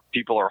more.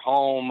 People are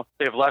home.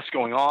 They have less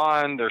going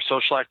on. Their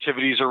social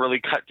activities are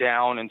really cut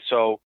down. And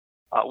so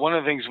one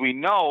of the things we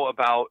know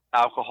about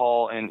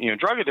alcohol and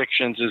drug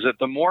addictions is that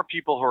the more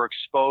people who are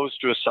exposed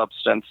to a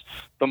substance,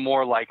 the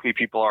more likely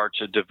people are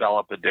to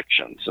develop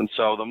addictions. And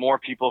so the more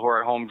people who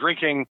are at home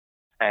drinking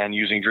and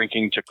using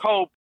drinking to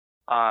cope,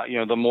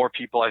 the more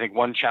people, I think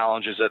one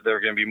challenge is that there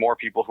are going to be more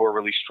people who are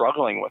really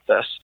struggling with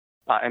this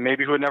and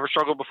maybe who had never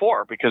struggled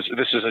before, because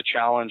this is a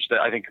challenge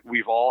that I think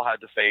we've all had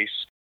to face,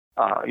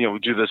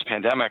 due to this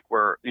pandemic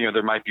where,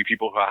 there might be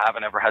people who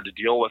haven't ever had to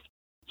deal with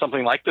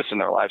something like this in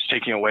their lives,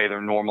 taking away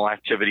their normal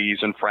activities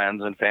and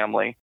friends and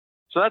family.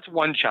 So that's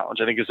one challenge,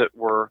 I think, is that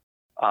we're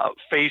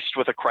faced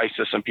with a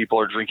crisis and people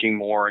are drinking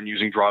more and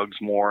using drugs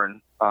more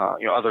and,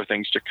 other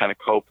things to kind of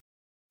cope.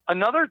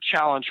 Another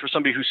challenge for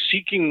somebody who's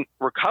seeking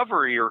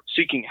recovery or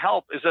seeking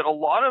help is that a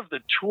lot of the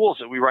tools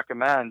that we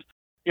recommend,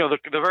 the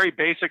very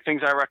basic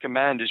things I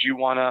recommend is you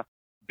want to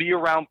be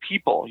around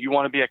people. You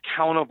want to be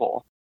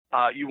accountable.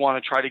 You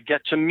want to try to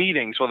get to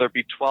meetings, whether it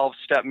be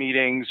 12-step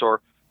meetings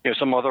or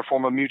some other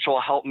form of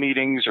mutual help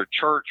meetings or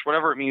church,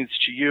 whatever it means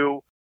to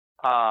you.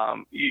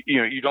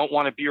 You don't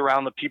want to be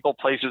around the people,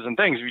 places, and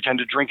things. If you tend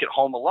to drink at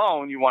home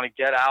alone, you want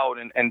to get out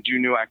and do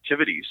new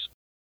activities.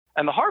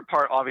 And the hard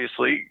part,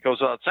 obviously,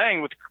 goes without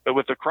saying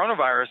with the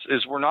coronavirus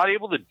is we're not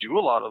able to do a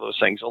lot of those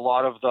things. A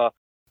lot of the,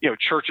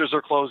 churches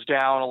are closed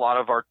down. A lot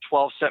of our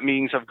 12-step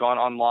meetings have gone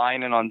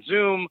online and on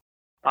Zoom.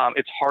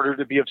 It's harder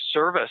to be of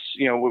service.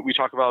 We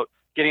talk about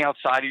getting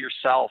outside of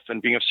yourself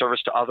and being of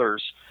service to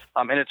others.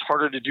 And it's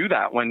harder to do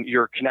that when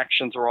your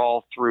connections are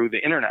all through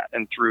the internet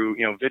and through,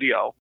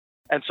 video.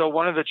 And so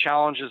one of the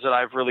challenges that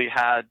I've really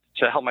had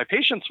to help my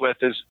patients with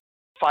is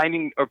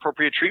finding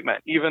appropriate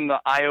treatment. Even the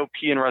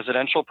IOP and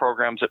residential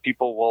programs that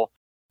people will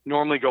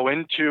normally go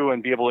into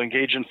and be able to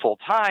engage in full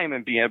time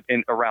and be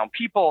around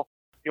people,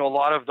 a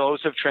lot of those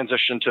have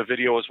transitioned to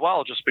video as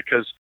well, just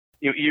because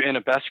in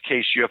a best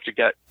case, you have to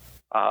get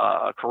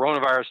a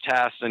coronavirus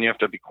test and you have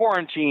to be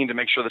quarantined to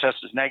make sure the test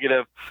is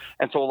negative.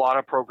 And so a lot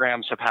of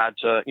programs have had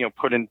to,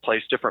 put in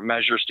place different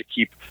measures to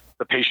keep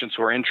the patients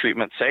who are in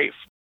treatment safe.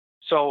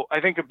 So I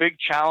think a big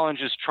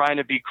challenge is trying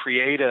to be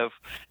creative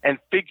and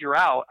figure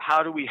out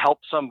how do we help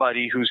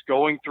somebody who's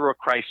going through a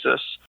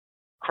crisis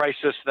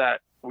that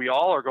we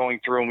all are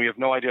going through and we have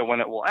no idea when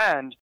it will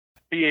end,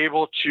 be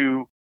able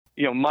to,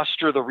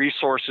 muster the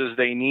resources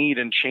they need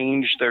and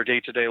change their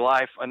day-to-day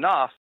life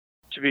enough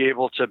to be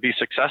able to be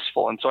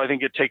successful. And so I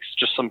think it takes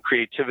just some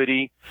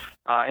creativity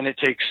and it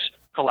takes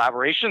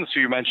collaboration. So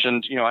you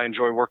mentioned, I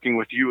enjoy working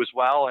with you as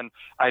well. And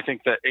I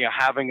think that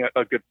having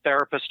a good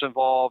therapist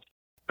involved,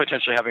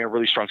 potentially having a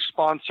really strong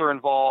sponsor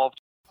involved,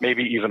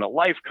 maybe even a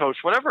life coach,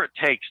 whatever it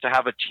takes to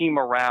have a team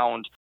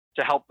around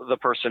to help the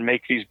person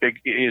make these big,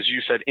 as you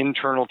said,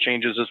 internal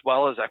changes as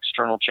well as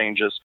external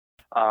changes,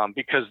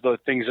 because the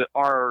things that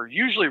are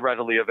usually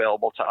readily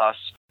available to us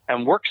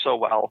and work so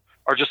well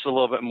are just a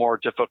little bit more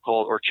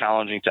difficult or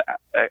challenging to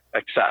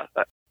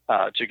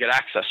get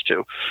access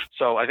to.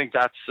 So I think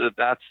that's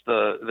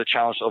the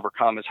challenge to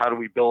overcome is how do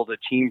we build a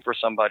team for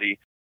somebody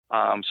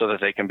so that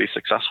they can be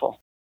successful.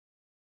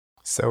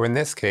 So in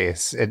this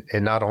case,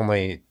 it not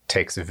only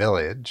takes a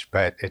village,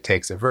 but it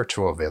takes a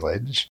virtual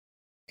village.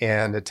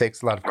 And it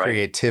takes a lot of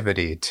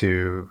creativity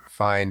to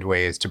find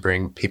ways to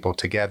bring people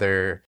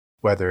together,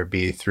 whether it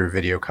be through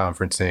video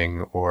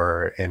conferencing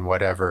or in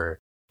whatever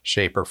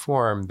shape or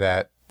form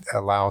that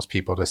allows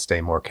people to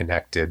stay more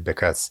connected,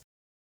 because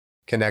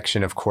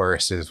connection, of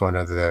course, is one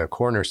of the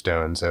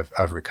cornerstones of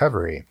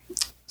recovery.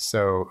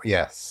 So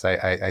yes,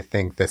 I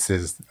think this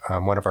is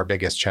one of our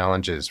biggest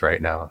challenges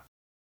right now.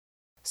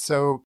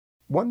 So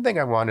one thing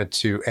I wanted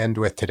to end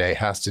with today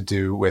has to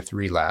do with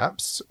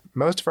relapse.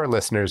 Most of our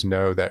listeners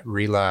know that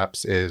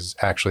relapse is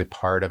actually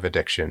part of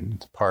addiction,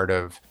 it's part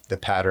of the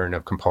pattern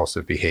of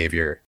compulsive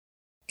behavior.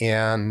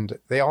 And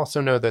they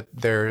also know that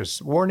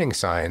there's warning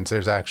signs.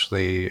 There's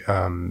actually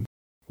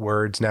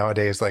words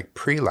nowadays like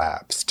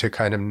prelapse to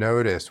kind of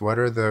notice what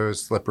are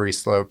those slippery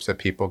slopes that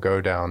people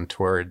go down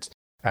towards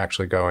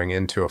actually going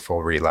into a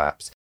full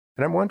relapse.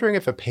 And I'm wondering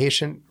if a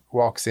patient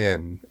walks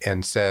in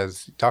and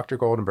says, Dr.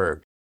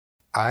 Goldenberg,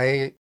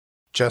 I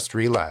just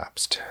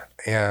relapsed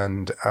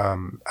and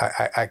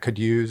I could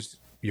use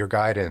your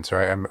guidance,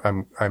 or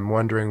I'm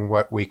wondering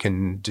what we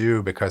can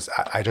do because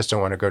I just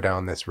don't want to go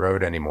down this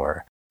road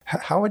anymore.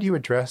 How would you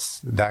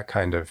address that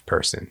kind of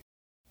person?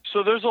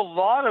 So there's a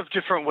lot of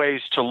different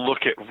ways to look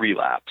at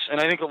relapse. And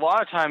I think a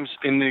lot of times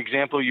in the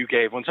example you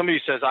gave, when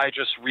somebody says, I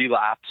just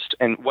relapsed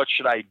and what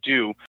should I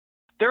do?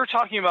 They're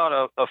talking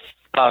about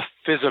a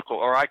physical,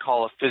 or I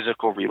call a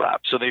physical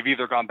relapse. So they've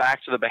either gone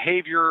back to the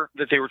behavior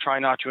that they were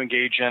trying not to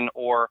engage in,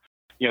 or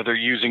they're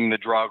using the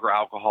drug or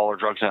alcohol or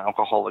drugs and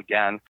alcohol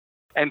again.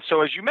 And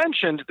so as you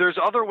mentioned, there's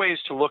other ways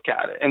to look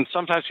at it. And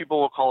sometimes people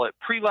will call it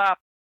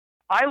prelapse.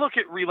 I look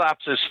at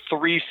relapse as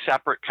three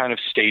separate kind of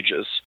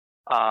stages.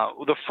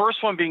 The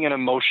first one being an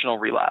emotional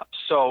relapse.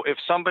 So if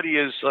somebody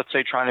is, let's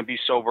say, trying to be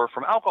sober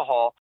from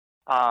alcohol,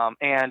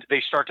 and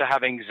they start to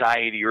have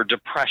anxiety or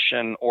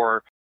depression,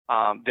 or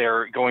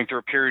they're going through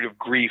a period of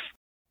grief,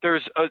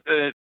 there's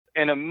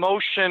an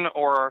emotion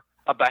or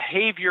a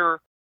behavior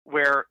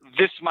where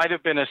this might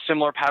have been a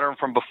similar pattern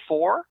from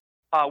before,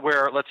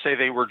 where let's say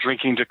they were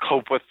drinking to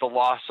cope with the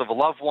loss of a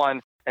loved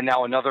one, and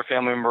now another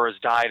family member has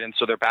died, and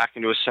so they're back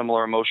into a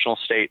similar emotional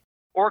state.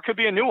 Or it could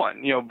be a new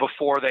one,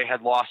 before they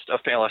had lost a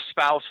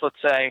spouse, let's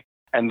say,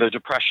 and the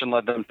depression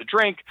led them to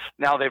drink.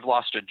 Now they've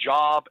lost a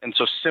job, and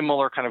so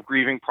similar kind of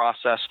grieving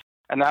process,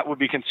 and that would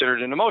be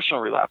considered an emotional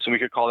relapse, and we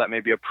could call that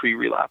maybe a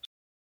pre-relapse.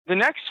 The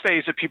next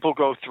phase that people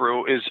go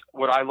through is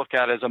what I look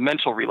at as a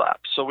mental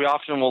relapse. So we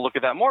often will look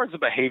at that more as the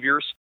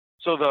behaviors.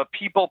 So the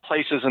people,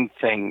 places, and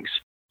things.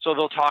 So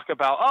they'll talk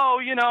about,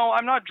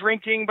 I'm not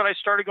drinking, but I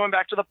started going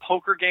back to the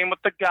poker game with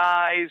the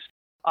guys,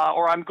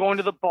 or I'm going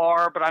to the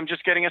bar, but I'm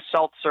just getting a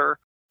seltzer.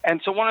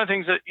 And so one of the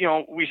things that,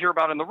 we hear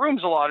about in the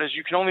rooms a lot is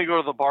you can only go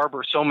to the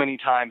barber so many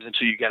times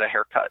until you get a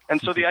haircut. And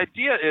so the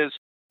idea is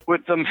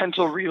with the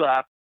mental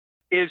relapse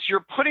is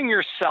you're putting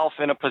yourself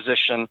in a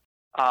position,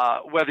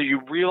 whether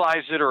you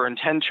realize it or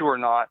intend to or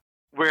not,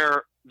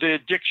 where the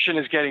addiction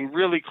is getting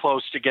really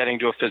close to getting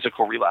to a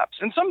physical relapse.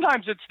 And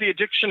sometimes it's the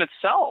addiction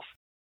itself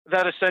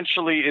that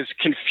essentially is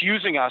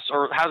confusing us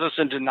or has us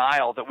in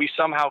denial that we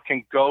somehow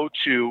can go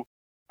to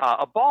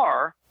a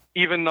bar,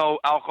 even though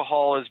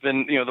alcohol has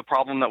been, the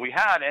problem that we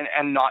had,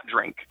 and not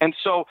drink. And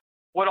so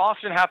what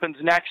often happens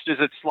next is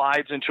it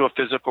slides into a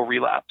physical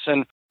relapse.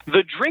 And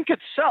the drink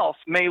itself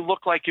may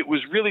look like it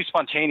was really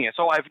spontaneous.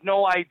 Oh, I have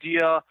no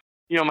idea.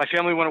 My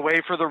family went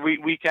away for the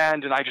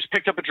weekend and I just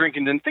picked up a drink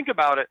and didn't think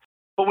about it.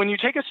 But when you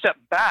take a step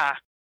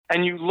back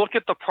and you look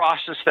at the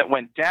process that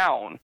went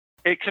down,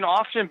 it can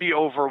often be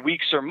over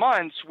weeks or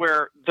months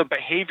where the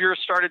behavior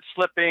started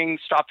slipping,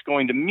 stopped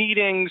going to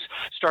meetings,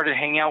 started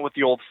hanging out with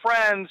the old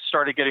friends,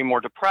 started getting more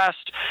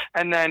depressed.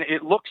 And then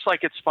it looks like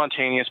it's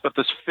spontaneous, but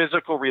this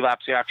physical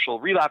relapse, the actual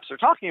relapse they're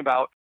talking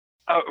about,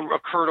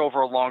 occurred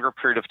over a longer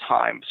period of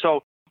time.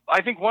 So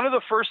I think one of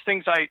the first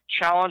things I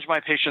challenge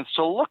my patients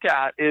to look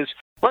at is,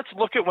 let's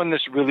look at when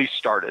this really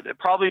started. It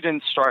probably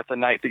didn't start the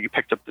night that you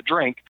picked up the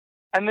drink.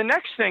 And the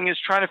next thing is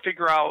trying to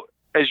figure out,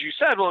 as you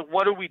said, well,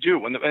 what do we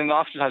do? And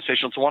oftentimes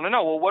patients want to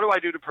know, well, what do I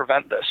do to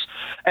prevent this?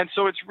 And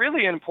so it's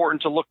really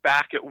important to look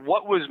back at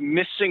what was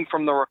missing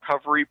from the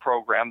recovery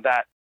program,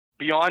 that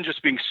beyond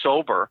just being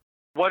sober,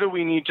 what do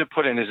we need to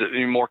put in? Is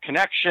it more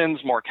connections,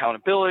 more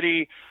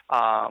accountability,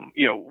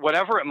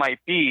 whatever it might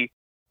be,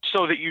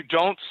 so that you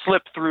don't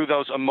slip through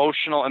those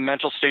emotional and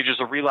mental stages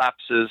of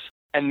relapses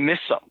and miss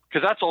them?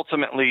 Because that's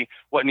ultimately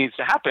what needs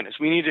to happen, is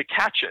we need to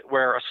catch it,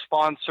 where a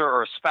sponsor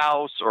or a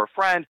spouse or a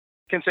friend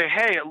can say,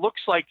 hey, it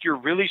looks like you're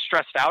really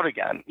stressed out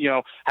again.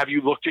 Have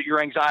you looked at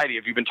your anxiety?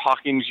 Have you been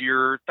talking to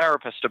your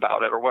therapist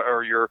about it,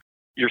 or your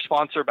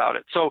sponsor about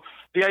it? So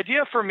the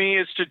idea for me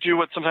is to do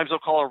what sometimes they'll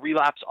call a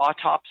relapse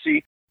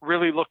autopsy,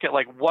 really look at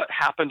like what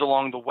happened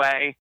along the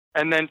way,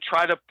 and then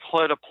try to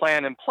put a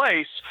plan in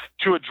place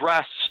to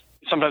address,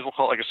 sometimes we'll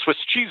call it like a Swiss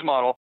cheese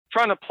model,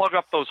 trying to plug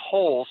up those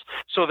holes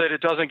so that it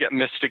doesn't get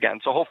missed again.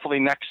 So hopefully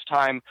next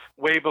time,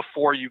 way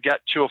before you get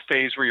to a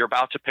phase where you're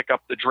about to pick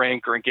up the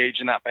drink or engage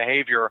in that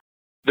behavior,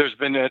 there's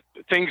been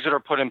things that are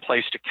put in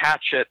place to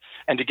catch it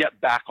and to get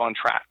back on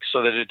track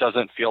so that it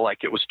doesn't feel like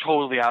it was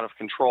totally out of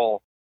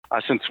control,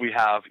 since we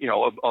have,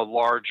 a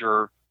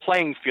larger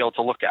playing field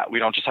to look at. We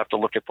don't just have to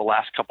look at the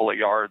last couple of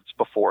yards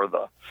before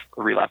the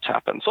relapse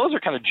happens. So those are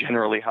kind of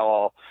generally how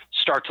I'll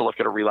start to look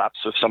at a relapse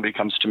if somebody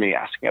comes to me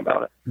asking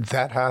about it.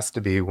 That has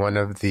to be one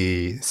of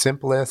the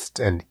simplest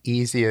and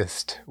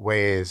easiest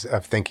ways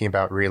of thinking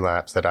about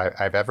relapse that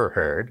I've ever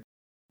heard.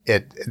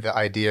 The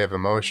idea of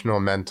emotional,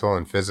 mental,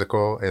 and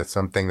physical is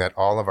something that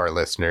all of our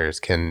listeners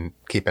can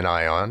keep an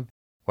eye on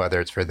whether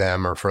it's for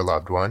them or for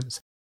loved ones.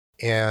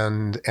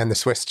 And the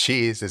Swiss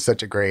cheese is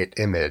such a great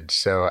image.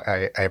 So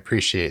I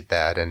appreciate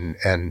that.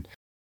 And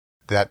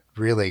that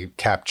really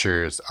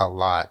captures a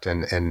lot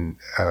and in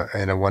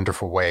a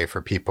wonderful way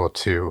for people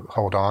to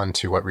hold on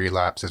to what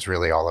relapse is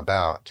really all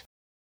about.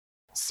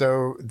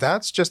 So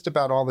that's just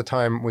about all the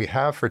time we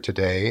have for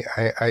today.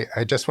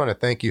 I just want to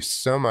thank you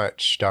so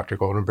much, Dr.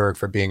 Goldenberg,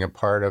 for being a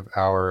part of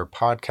our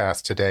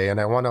podcast today. And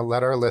I want to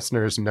let our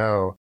listeners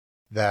know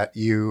that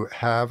you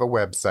have a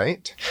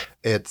website.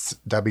 It's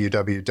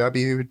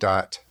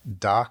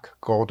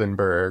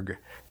www.docgoldenberg,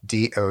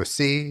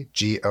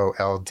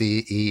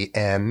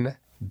 DocGoldenberg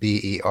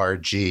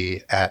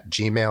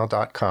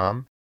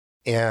 @gmail.com.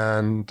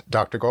 And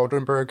Dr.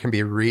 Goldenberg can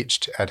be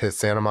reached at his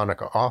Santa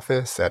Monica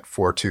office at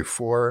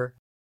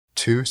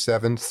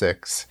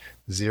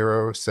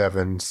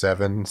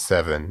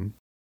 424-276-0777.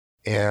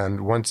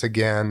 And once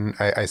again,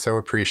 I so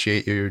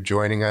appreciate you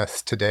joining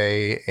us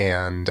today,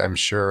 and I'm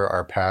sure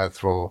our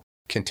paths will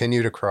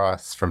continue to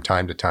cross from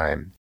time to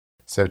time.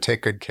 So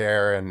take good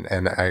care,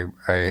 and I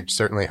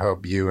certainly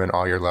hope you and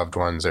all your loved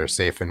ones are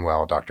safe and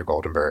well, Dr.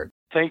 Goldenberg.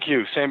 Thank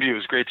you. Same to you. It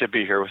was great to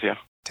be here with you.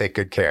 Take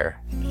good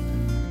care.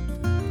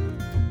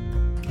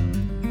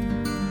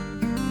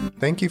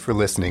 Thank you for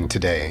listening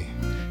today.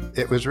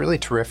 It was really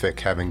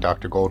terrific having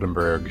Dr.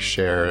 Goldenberg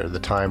share the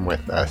time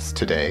with us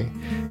today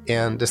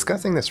and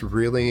discussing this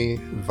really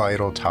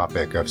vital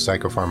topic of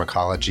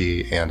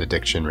psychopharmacology and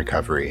addiction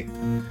recovery.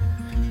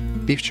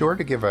 Be sure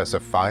to give us a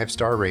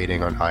 5-star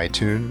rating on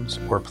iTunes,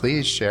 or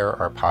please share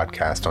our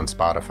podcast on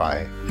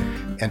Spotify.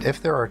 And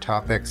if there are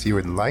topics you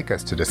would like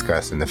us to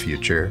discuss in the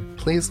future,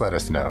 please let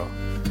us know.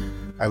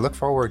 I look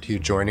forward to you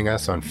joining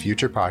us on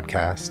future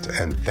podcasts,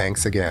 and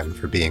thanks again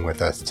for being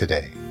with us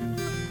today.